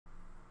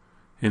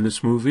In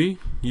this movie,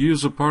 you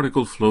use a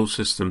particle flow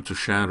system to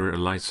shatter a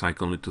light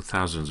cycle into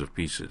thousands of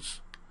pieces.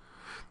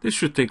 This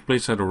should take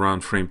place at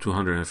around frame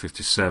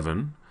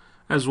 257,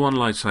 as one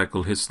light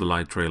cycle hits the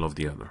light trail of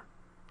the other.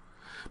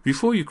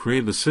 Before you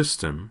create the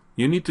system,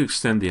 you need to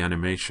extend the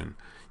animation.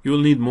 You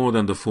will need more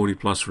than the 40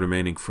 plus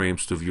remaining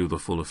frames to view the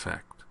full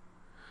effect.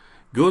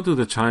 Go to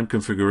the time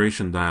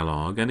configuration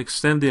dialog and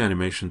extend the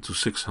animation to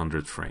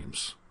 600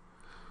 frames.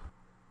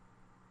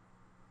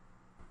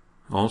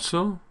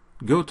 Also,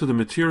 go to the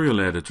material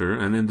editor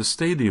and in the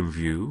stadium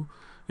view,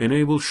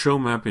 enable show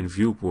map in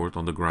viewport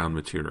on the ground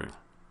material.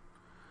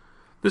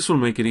 This will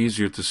make it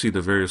easier to see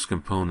the various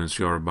components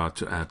you are about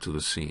to add to the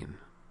scene.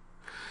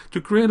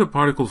 To create a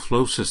particle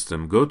flow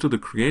system, go to the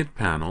Create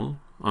panel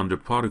under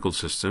Particle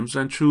Systems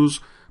and choose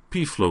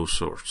PFlow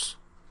source.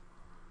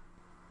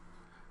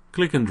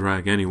 Click and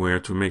drag anywhere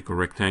to make a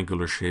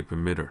rectangular shape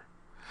emitter.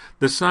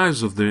 The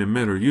size of the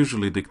emitter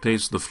usually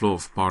dictates the flow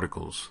of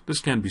particles.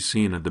 This can be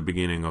seen at the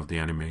beginning of the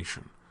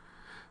animation.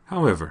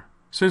 However,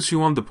 since you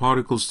want the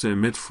particles to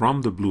emit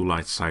from the blue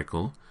light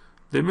cycle,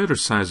 the emitter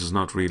size is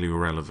not really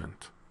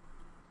relevant.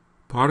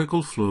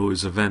 Particle flow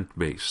is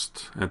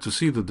event-based, and to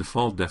see the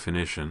default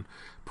definition,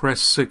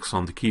 press 6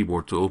 on the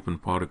keyboard to open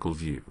Particle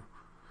View.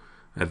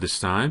 At this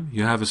time,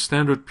 you have a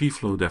standard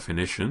PFlow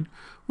definition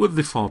with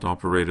default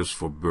operators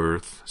for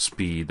birth,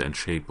 speed, and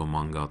shape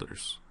among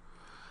others.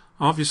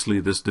 Obviously,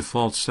 this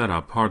default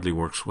setup hardly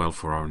works well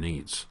for our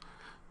needs.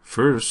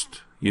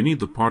 First, you need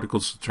the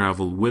particles to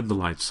travel with the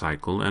light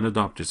cycle and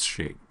adopt its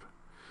shape.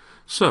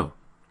 So,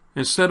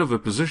 instead of a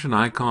position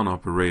icon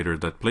operator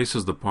that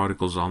places the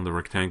particles on the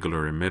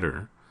rectangular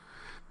emitter,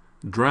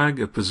 drag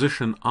a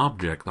position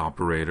object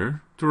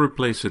operator to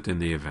replace it in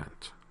the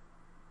event.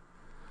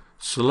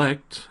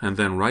 Select and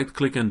then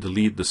right-click and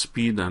delete the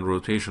speed and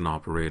rotation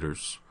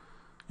operators.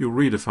 You'll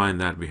redefine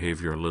that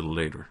behavior a little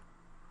later.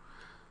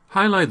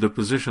 Highlight the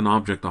position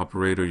object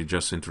operator you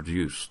just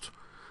introduced.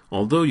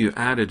 Although you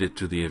added it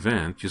to the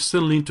event, you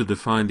still need to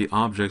define the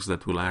objects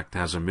that will act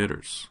as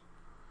emitters.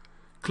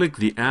 Click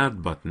the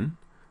Add button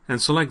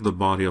and select the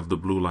body of the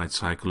blue light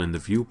cycle in the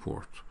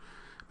viewport.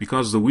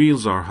 Because the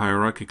wheels are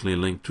hierarchically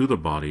linked to the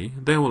body,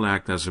 they will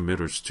act as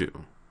emitters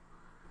too.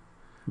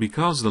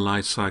 Because the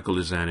light cycle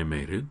is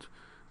animated,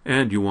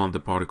 and you want the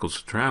particles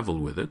to travel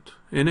with it,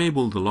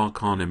 enable the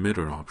Lock-on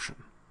Emitter option.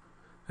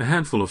 A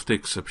handful of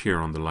ticks appear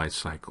on the light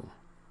cycle.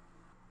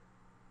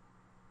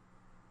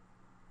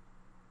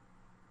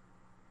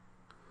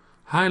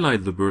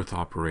 Highlight the birth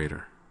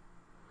operator.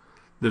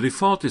 The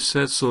default is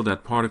set so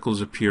that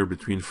particles appear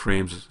between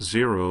frames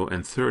 0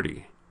 and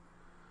 30.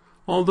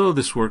 Although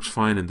this works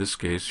fine in this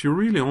case, you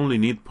really only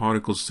need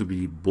particles to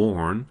be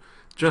born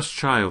just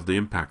shy of the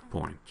impact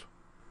point.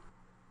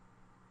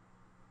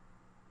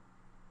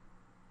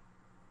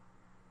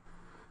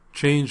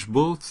 Change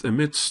both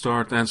emit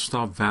start and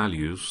stop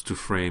values to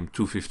frame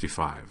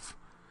 255.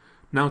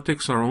 Now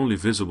ticks are only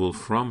visible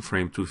from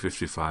frame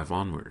 255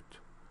 onward.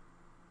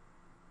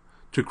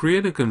 To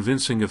create a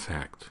convincing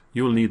effect,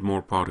 you will need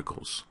more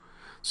particles.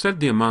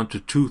 Set the amount to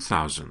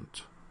 2000.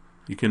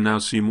 You can now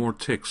see more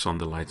ticks on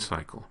the light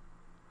cycle.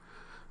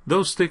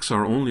 Those ticks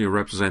are only a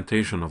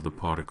representation of the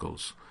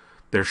particles.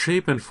 Their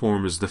shape and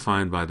form is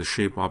defined by the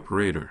shape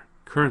operator,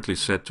 currently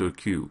set to a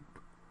cube.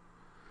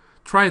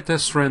 Try a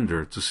test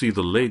render to see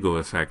the Lego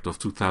effect of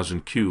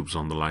 2000 cubes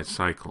on the light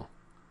cycle.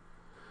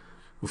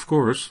 Of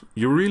course,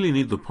 you really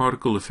need the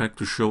particle effect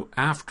to show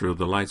after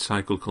the light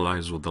cycle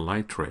collides with the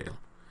light trail.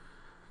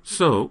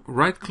 So,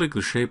 right-click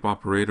the shape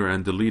operator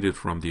and delete it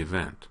from the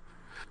event.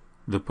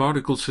 The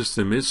particle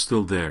system is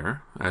still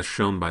there, as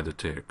shown by the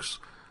ticks,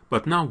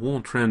 but now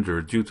won't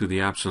render due to the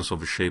absence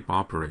of a shape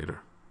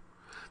operator.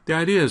 The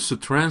idea is to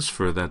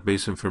transfer that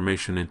base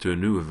information into a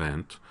new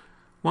event,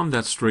 one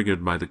that's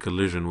triggered by the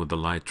collision with the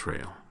light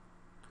trail.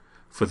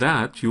 For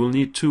that, you will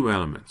need two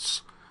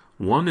elements.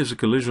 One is a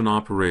collision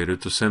operator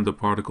to send the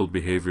particle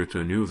behavior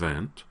to a new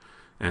event,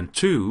 and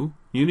two,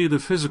 you need a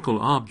physical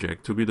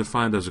object to be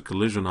defined as a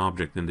collision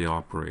object in the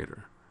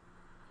operator.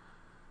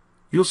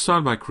 You'll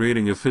start by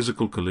creating a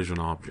physical collision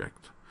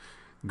object.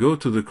 Go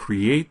to the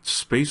Create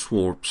Space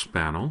Warps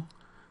panel,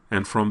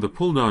 and from the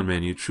pull-down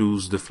menu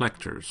choose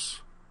Deflectors.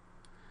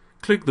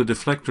 Click the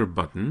Deflector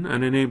button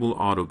and enable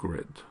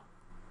AutoGrid.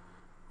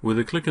 With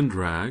a click and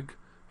drag,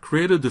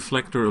 create a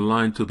deflector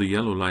aligned to the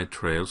yellow light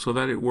trail so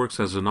that it works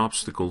as an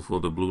obstacle for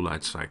the blue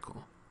light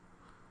cycle.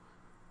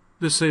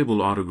 Disable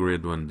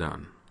AutoGrid when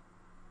done.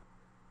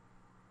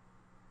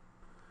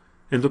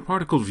 In the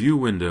Particle View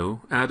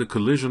window, add a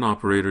collision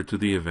operator to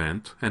the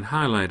event and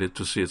highlight it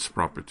to see its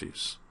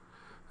properties.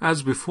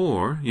 As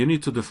before, you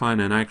need to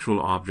define an actual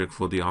object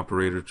for the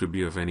operator to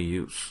be of any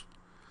use.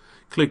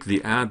 Click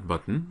the Add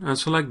button and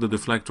select the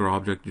deflector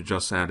object you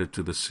just added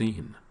to the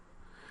scene.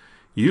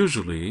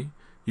 Usually,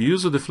 you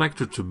use a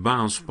deflector to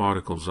bounce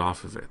particles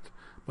off of it,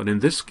 but in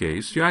this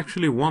case, you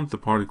actually want the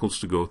particles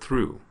to go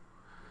through.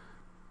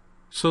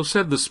 So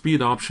set the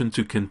speed option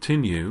to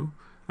continue,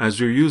 as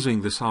you're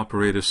using this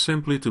operator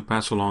simply to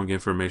pass along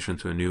information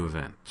to a new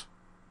event.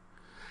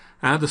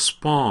 Add a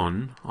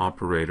spawn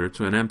operator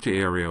to an empty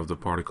area of the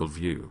particle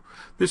view.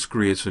 This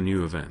creates a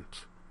new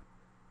event.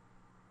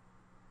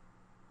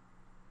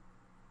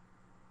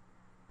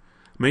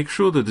 Make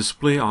sure the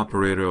display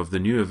operator of the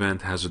new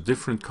event has a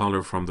different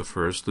color from the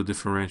first to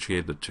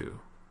differentiate the two.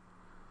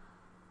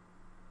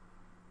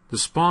 The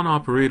spawn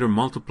operator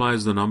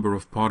multiplies the number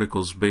of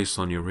particles based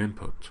on your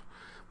input.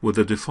 With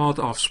a default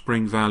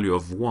offspring value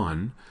of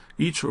 1,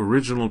 each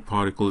original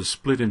particle is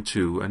split in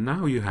two, and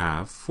now you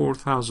have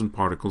 4,000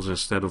 particles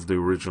instead of the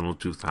original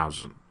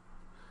 2,000.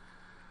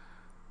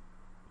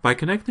 By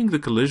connecting the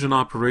collision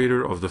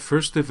operator of the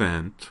first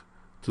event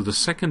to the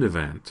second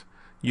event,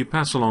 you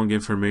pass along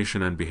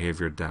information and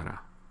behavior data.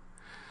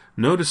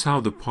 Notice how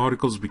the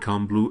particles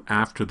become blue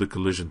after the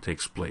collision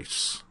takes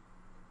place.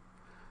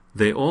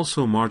 They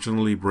also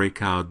marginally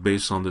break out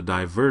based on the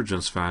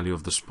divergence value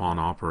of the spawn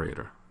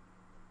operator.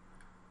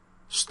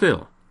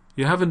 Still,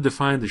 you haven't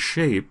defined a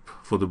shape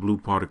for the blue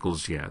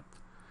particles yet,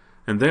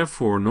 and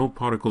therefore no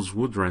particles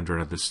would render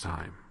at this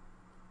time.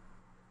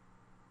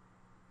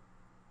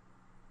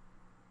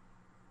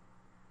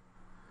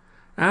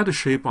 Add a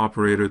shape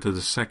operator to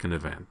the second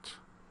event.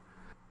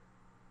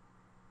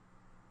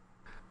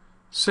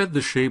 Set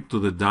the shape to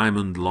the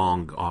diamond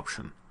long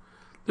option.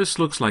 This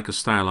looks like a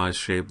stylized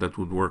shape that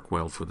would work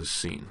well for the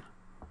scene.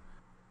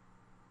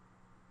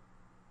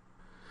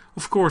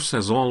 Of course,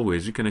 as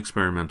always, you can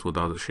experiment with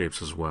other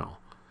shapes as well.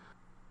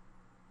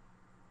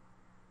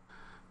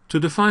 To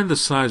define the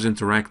size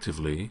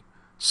interactively,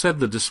 set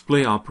the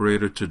display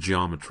operator to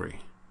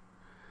geometry.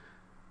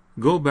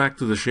 Go back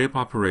to the shape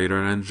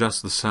operator and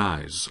adjust the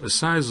size. A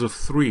size of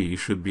 3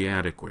 should be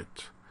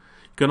adequate.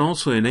 You can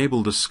also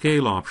enable the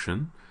scale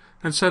option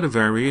and set a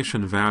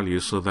variation value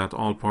so that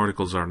all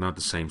particles are not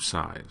the same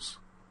size.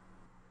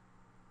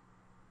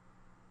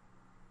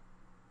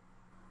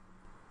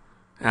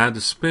 Add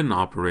a spin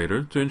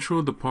operator to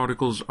ensure the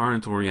particles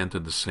aren't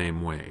oriented the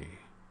same way.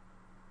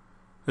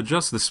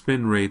 Adjust the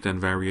spin rate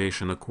and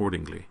variation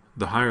accordingly.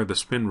 The higher the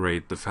spin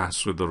rate, the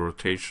faster the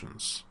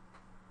rotations.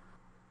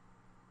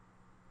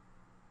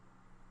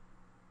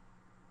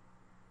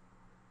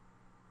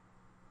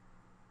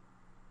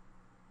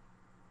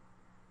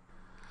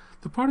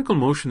 The particle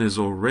motion is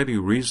already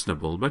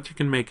reasonable, but you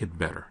can make it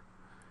better.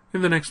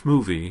 In the next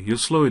movie, you'll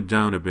slow it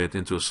down a bit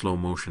into a slow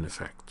motion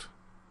effect.